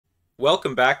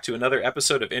Welcome back to another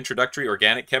episode of Introductory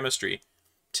Organic Chemistry.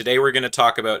 Today we're going to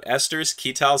talk about esters,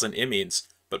 ketals, and imines,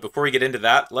 but before we get into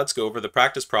that, let's go over the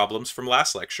practice problems from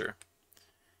last lecture.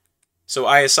 So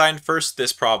I assigned first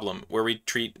this problem, where we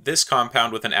treat this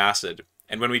compound with an acid,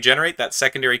 and when we generate that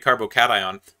secondary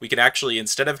carbocation, we can actually,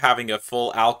 instead of having a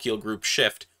full alkyl group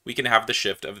shift, we can have the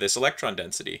shift of this electron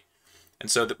density. And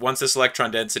so once this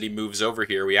electron density moves over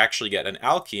here, we actually get an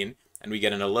alkene, and we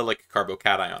get an allylic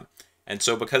carbocation. And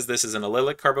so because this is an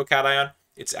allylic carbocation,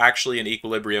 it's actually in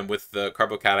equilibrium with the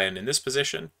carbocation in this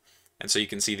position. And so you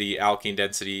can see the alkene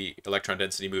density, electron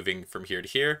density moving from here to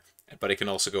here, but it can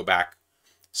also go back.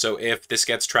 So if this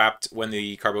gets trapped when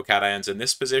the carbocation's in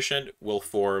this position, we'll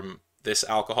form this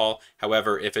alcohol.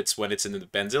 However, if it's when it's in the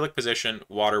benzylic position,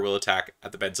 water will attack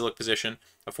at the benzylic position,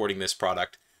 affording this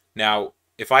product. Now,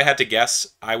 if I had to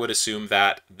guess, I would assume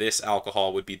that this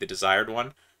alcohol would be the desired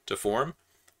one to form,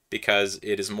 because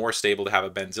it is more stable to have a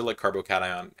benzylic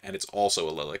carbocation, and it's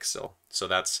also allylic still. So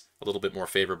that's a little bit more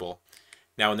favorable.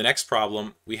 Now in the next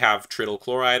problem, we have trityl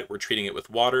chloride. We're treating it with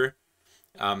water.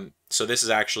 So this is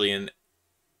actually an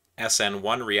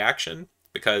SN1 reaction,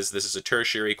 because this is a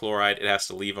tertiary chloride. It has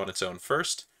to leave on its own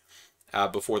first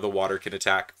before the water can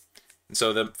attack. And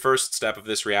so the first step of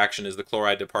this reaction is the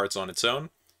chloride departs on its own.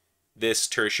 This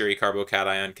tertiary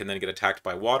carbocation can then get attacked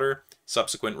by water.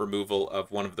 Subsequent removal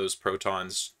of one of those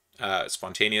protons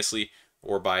spontaneously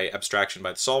or by abstraction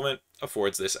by the solvent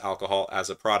affords this alcohol as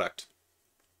a product.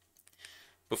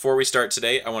 Before we start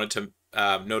today, I wanted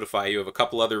to notify you of a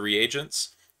couple other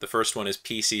reagents. The first one is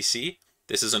PCC.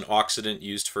 This is an oxidant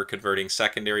used for converting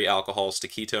secondary alcohols to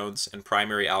ketones and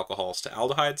primary alcohols to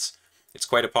aldehydes. It's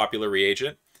quite a popular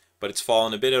reagent, but it's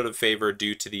fallen a bit out of favor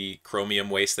due to the chromium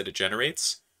waste that it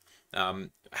generates.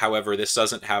 However, this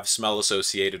doesn't have smell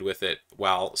associated with it,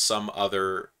 while some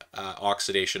other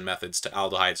oxidation methods to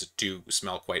aldehydes do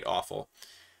smell quite awful.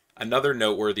 Another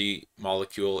noteworthy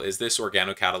molecule is this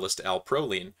organocatalyst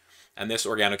L-proline, and this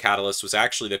organocatalyst was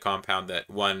actually the compound that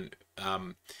won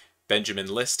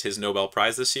Benjamin List his Nobel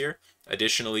Prize this year.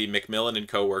 Additionally, Macmillan and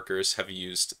co-workers have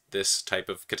used this type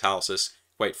of catalysis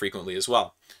quite frequently as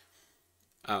well.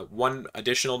 One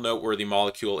additional noteworthy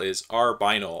molecule is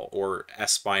R-binol, or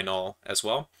S-binol as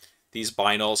well. These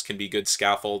binols can be good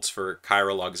scaffolds for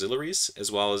chiral auxiliaries, as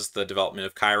well as the development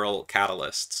of chiral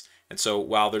catalysts. And so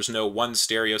while there's no one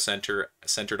stereocenter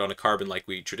centered on a carbon like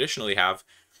we traditionally have,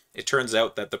 it turns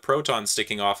out that the protons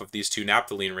sticking off of these two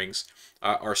naphthalene rings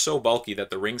are so bulky that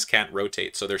the rings can't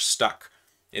rotate, so they're stuck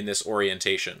in this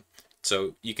orientation.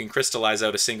 So you can crystallize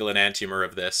out a single enantiomer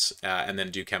of this and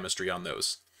then do chemistry on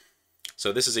those.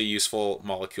 So this is a useful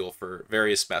molecule for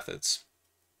various methods.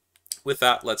 With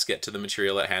that, let's get to the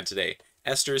material at hand today: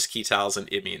 esters, ketals, and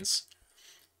imines.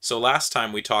 So last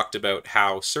time we talked about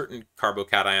how certain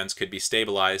carbocations could be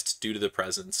stabilized due to the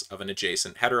presence of an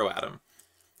adjacent heteroatom.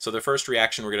 So the first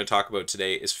reaction we're going to talk about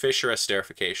today is Fischer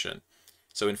esterification.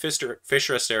 So in Fischer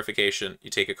esterification, you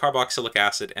take a carboxylic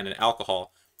acid and an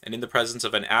alcohol, and in the presence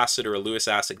of an acid or a Lewis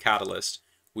acid catalyst,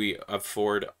 we're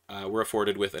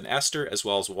afforded with an ester as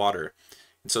well as water.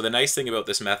 And so the nice thing about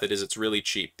this method is it's really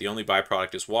cheap. The only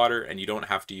byproduct is water, and you don't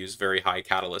have to use very high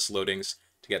catalyst loadings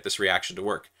to get this reaction to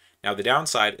work. Now the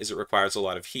downside is it requires a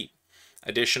lot of heat.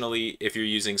 Additionally, if you're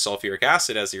using sulfuric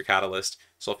acid as your catalyst,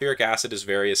 sulfuric acid is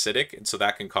very acidic, and so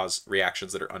that can cause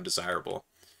reactions that are undesirable.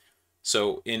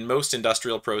 So in most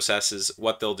industrial processes,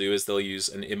 what they'll do is they'll use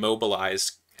an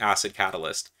immobilized acid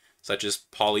catalyst, such as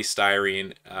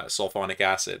polystyrene sulfonic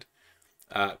acid.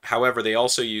 However, they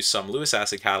also use some Lewis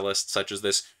acid catalysts, such as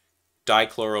this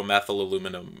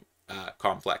dichloromethylaluminum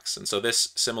complex. And so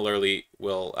this similarly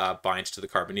will bind to the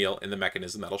carbonyl in the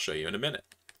mechanism that I'll show you in a minute.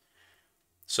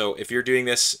 So if you're doing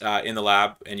this in the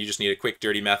lab and you just need a quick,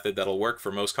 dirty method that'll work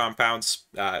for most compounds,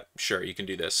 sure, you can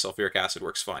do this. Sulfuric acid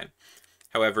works fine.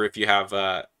 However, if you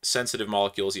have sensitive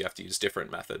molecules, you have to use different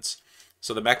methods.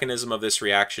 So the mechanism of this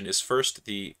reaction is first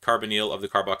the carbonyl of the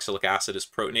carboxylic acid is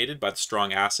protonated by the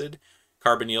strong acid.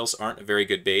 Carbonyls aren't a very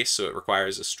good base, so it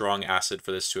requires a strong acid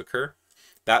for this to occur.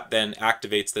 That then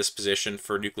activates this position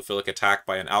for nucleophilic attack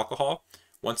by an alcohol.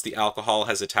 Once the alcohol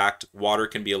has attacked, water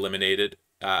can be eliminated,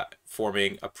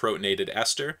 forming a protonated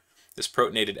ester. This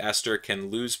protonated ester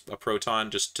can lose a proton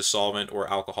just to solvent or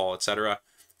alcohol, etc.,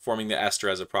 forming the ester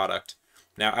as a product.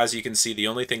 Now, as you can see, the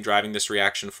only thing driving this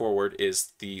reaction forward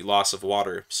is the loss of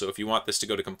water. So if you want this to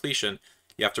go to completion,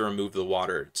 you have to remove the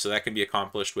water. So that can be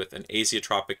accomplished with an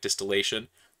azeotropic distillation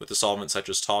with a solvent such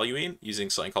as toluene, using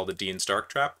something called a Dean-Stark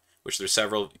trap, which there's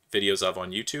several videos of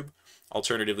on YouTube.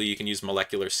 Alternatively, you can use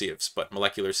molecular sieves, but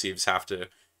molecular sieves have to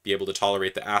be able to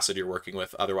tolerate the acid you're working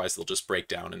with, otherwise they'll just break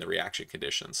down in the reaction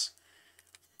conditions.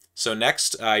 So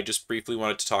next, I just briefly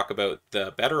wanted to talk about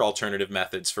the better alternative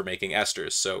methods for making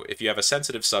esters. So if you have a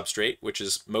sensitive substrate, which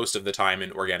is most of the time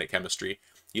in organic chemistry,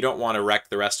 you don't want to wreck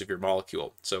the rest of your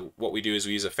molecule. So what we do is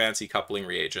we use a fancy coupling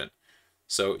reagent.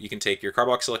 So you can take your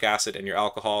carboxylic acid and your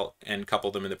alcohol and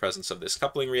couple them in the presence of this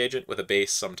coupling reagent with a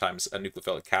base, sometimes a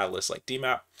nucleophilic catalyst like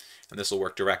DMAP, and this will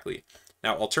work directly.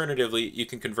 Now, alternatively, you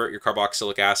can convert your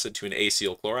carboxylic acid to an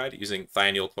acyl chloride using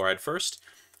thionyl chloride first,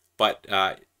 but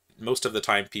most of the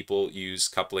time people use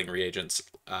coupling reagents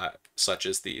such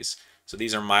as these. So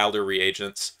these are milder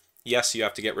reagents. Yes, you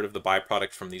have to get rid of the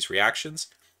byproduct from these reactions,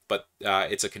 but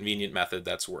it's a convenient method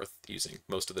that's worth using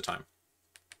most of the time.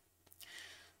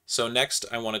 So next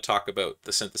I want to talk about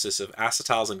the synthesis of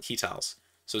acetals and ketals.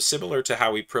 So similar to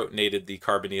how we protonated the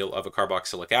carbonyl of a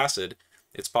carboxylic acid,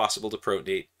 it's possible to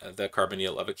protonate the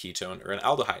carbonyl of a ketone or an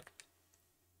aldehyde.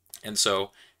 And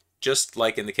so just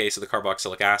like in the case of the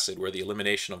carboxylic acid, where the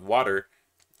elimination of water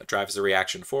drives the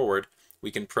reaction forward,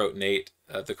 we can protonate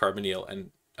the carbonyl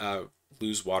and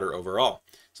lose water overall.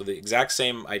 So the exact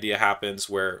same idea happens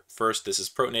where first this is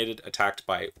protonated, attacked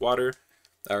by water,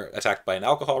 or attacked by an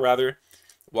alcohol rather.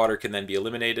 Water can then be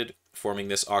eliminated, forming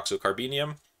this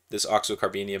oxocarbenium. This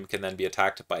oxocarbenium can then be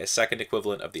attacked by a second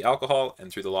equivalent of the alcohol,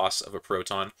 and through the loss of a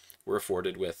proton, we're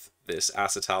afforded with this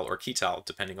acetal or ketal,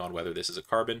 depending on whether this is a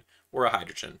carbon or a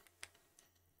hydrogen.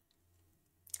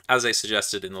 As I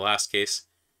suggested in the last case,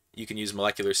 you can use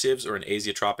molecular sieves or an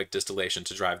azeotropic distillation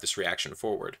to drive this reaction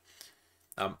forward.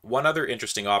 One other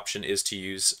interesting option is to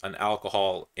use an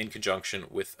alcohol in conjunction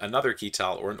with another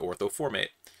ketal or an orthoformate.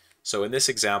 So in this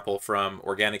example from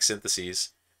Organic Syntheses,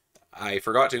 I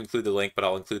forgot to include the link, but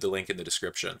I'll include the link in the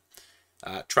description.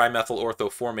 Trimethyl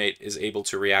orthoformate is able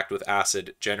to react with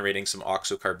acid, generating some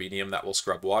oxocarbenium that will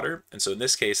scrub water. And so in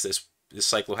this case, this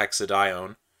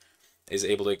cyclohexadione is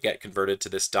able to get converted to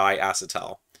this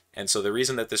diacetal. And so the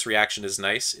reason that this reaction is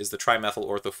nice is the trimethyl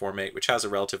orthoformate, which has a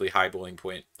relatively high boiling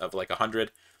point of like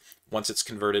 100. Once it's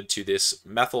converted to this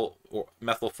methyl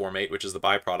formate, which is the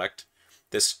byproduct,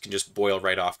 this can just boil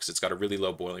right off because it's got a really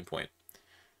low boiling point.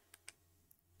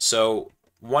 So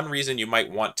one reason you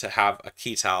might want to have a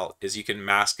ketal is you can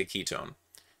mask a ketone.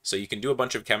 So you can do a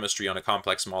bunch of chemistry on a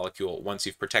complex molecule once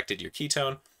you've protected your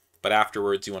ketone, but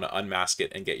afterwards you want to unmask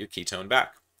it and get your ketone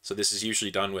back. So this is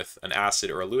usually done with an acid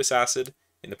or a Lewis acid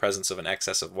in the presence of an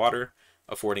excess of water,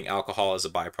 affording alcohol as a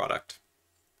byproduct.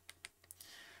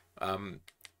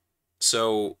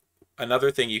 So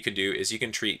another thing you can do is you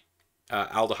can treat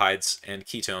aldehydes and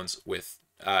ketones with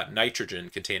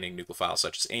nitrogen-containing nucleophiles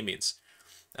such as amines.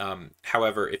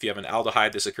 However, if you have an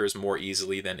aldehyde, this occurs more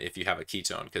easily than if you have a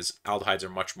ketone because aldehydes are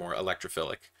much more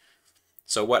electrophilic.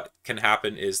 So what can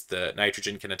happen is the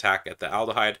nitrogen can attack at the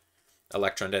aldehyde,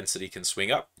 electron density can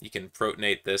swing up, you can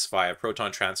protonate this via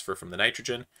proton transfer from the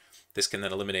nitrogen, this can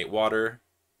then eliminate water,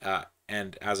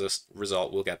 and as a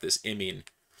result we'll get this imine.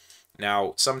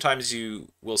 Now, sometimes you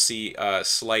will see a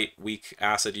slight weak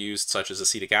acid used, such as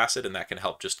acetic acid, and that can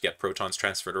help just get protons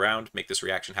transferred around, make this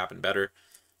reaction happen better.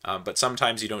 But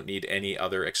sometimes you don't need any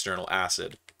other external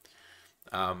acid.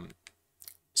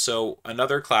 So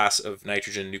another class of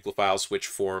nitrogen nucleophiles which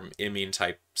form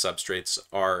imine-type substrates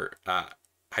are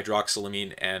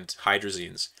hydroxylamine and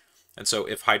hydrazines. And so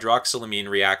if hydroxylamine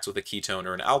reacts with a ketone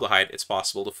or an aldehyde, it's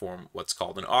possible to form what's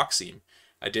called an oxime.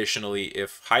 Additionally,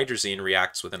 if hydrazine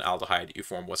reacts with an aldehyde, you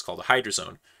form what's called a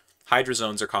hydrazone.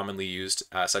 Hydrazones are commonly used,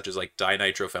 such as like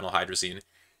dinitrophenylhydrazine,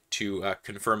 to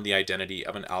confirm the identity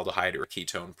of an aldehyde or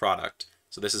ketone product.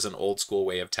 So this is an old school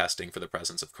way of testing for the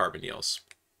presence of carbonyls.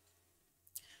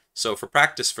 So for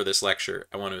practice for this lecture,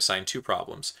 I want to assign two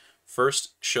problems.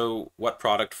 First, show what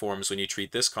product forms when you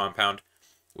treat this compound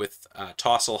with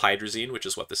tosyl hydrazine, which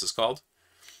is what this is called.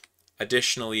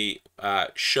 Additionally,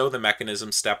 show the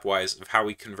mechanism stepwise of how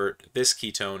we convert this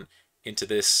ketone into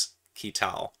this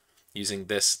ketal using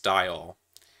this diol.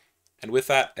 And with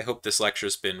that, I hope this lecture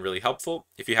has been really helpful.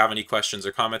 If you have any questions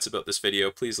or comments about this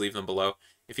video, please leave them below.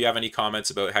 If you have any comments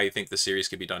about how you think the series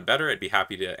could be done better, I'd be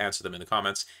happy to answer them in the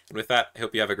comments. And with that, I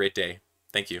hope you have a great day.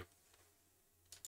 Thank you.